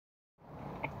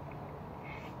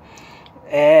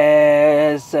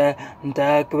is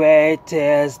the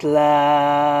greatest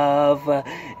love,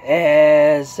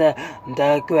 is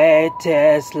the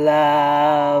greatest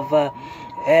love,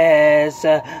 is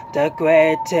the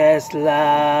greatest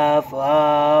love.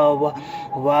 Oh,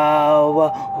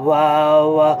 wow,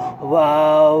 wow,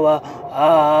 wow,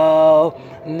 oh,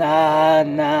 na,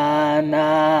 na,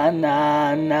 na,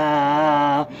 na,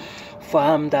 na.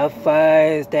 From the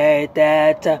first day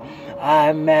that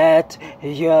I met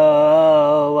you,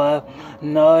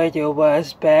 know you were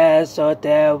special.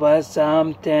 There was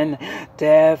something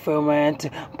different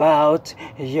about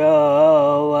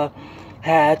you.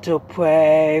 Had to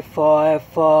pray for.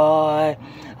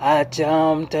 I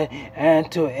jumped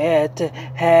into it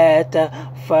head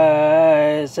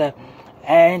first.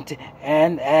 Ain't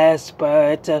an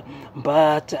expert,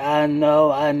 but I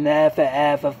know I never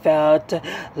ever felt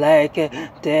like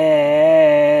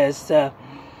this.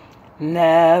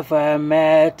 Never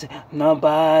met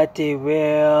nobody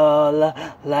real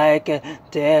like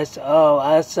this. Oh,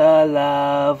 I saw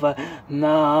love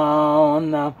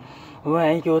known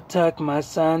when you took my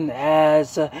son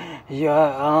as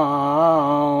your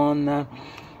own.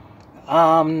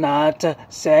 I'm not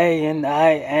saying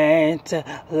I ain't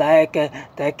like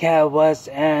the cat was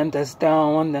in the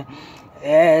stone.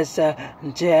 It's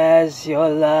just your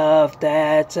love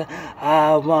that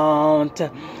I want.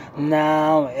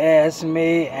 Now it's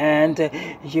me and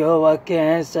you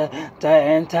against the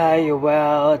entire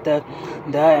world.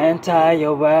 The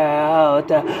entire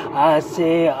world. I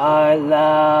see our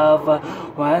love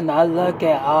when I look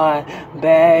at our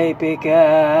baby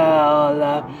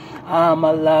girl. I'm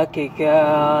a lucky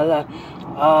girl.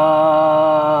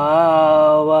 Oh,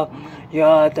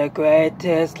 you're the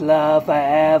greatest love I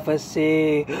ever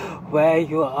see. Where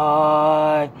you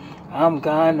are, I'm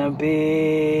gonna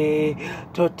be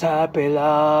to top it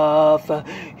off.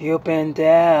 You've been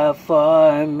there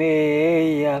for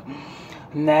me.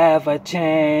 Never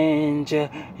change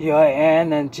your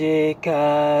energy,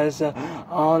 'cause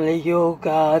only you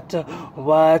got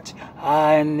what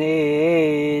I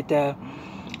need.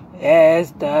 It's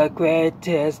the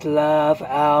greatest love.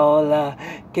 I'll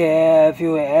give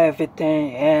you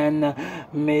everything in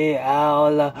me.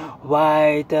 I'll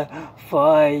wait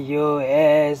for you.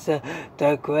 It's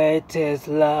the greatest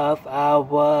love. I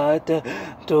would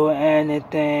do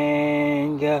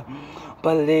anything.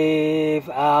 Believe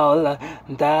I'll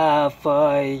die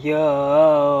for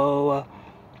you.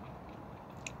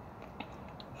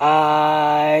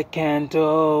 I can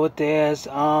do this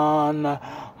on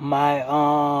my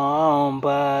own,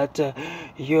 but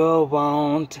you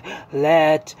won't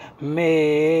let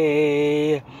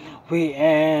me. We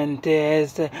end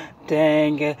this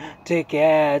thing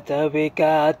together. We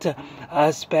got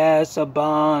a special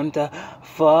bond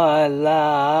for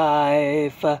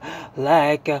life,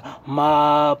 like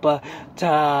mob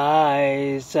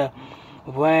ties.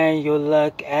 When you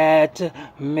look at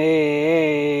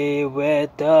me with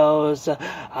those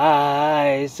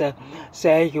eyes,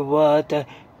 say you would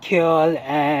kill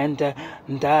and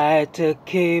die to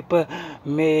keep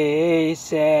me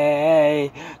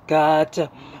safe. Got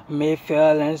me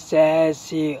feeling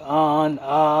sassy on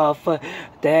off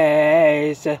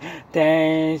days.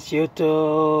 Things you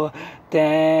do,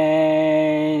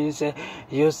 things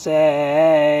you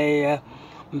say.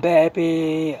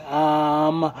 Baby,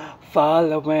 I'm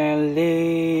following,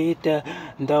 lead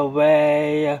the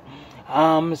way.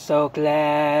 I'm so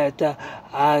glad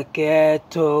I get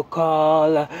to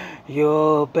call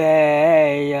you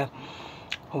babe.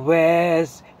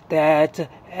 Wish that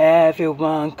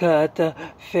everyone could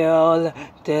feel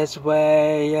this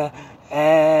way.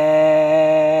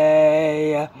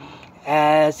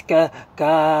 Ask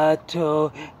God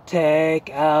to take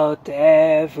out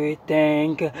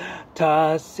everything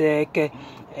toxic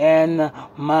in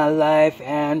my life,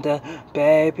 and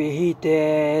baby, he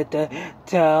did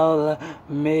tell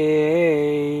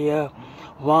me,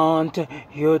 won't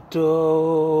you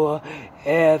do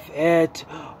if it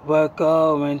were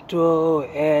going through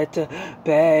it,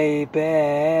 baby?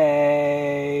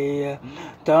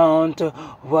 Don't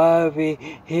worry,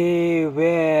 he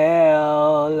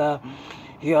will.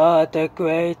 You're the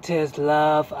greatest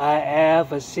love I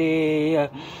ever see.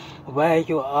 Where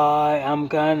you are, I'm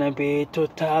gonna be to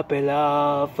top it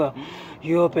off.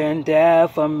 You've been there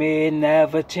for me,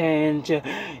 never change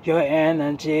your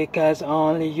energy, 'cause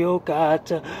only you got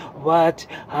what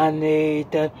I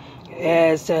need.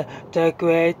 is the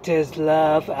greatest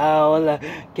love. I'll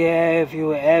give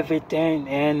you everything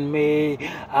in me.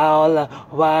 I'll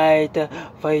wait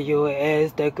for you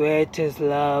is the greatest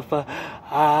love.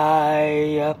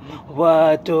 I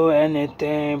would do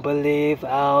anything, believe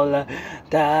I'll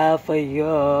die for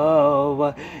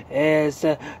you is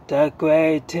the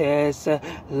greatest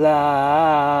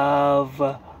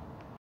love.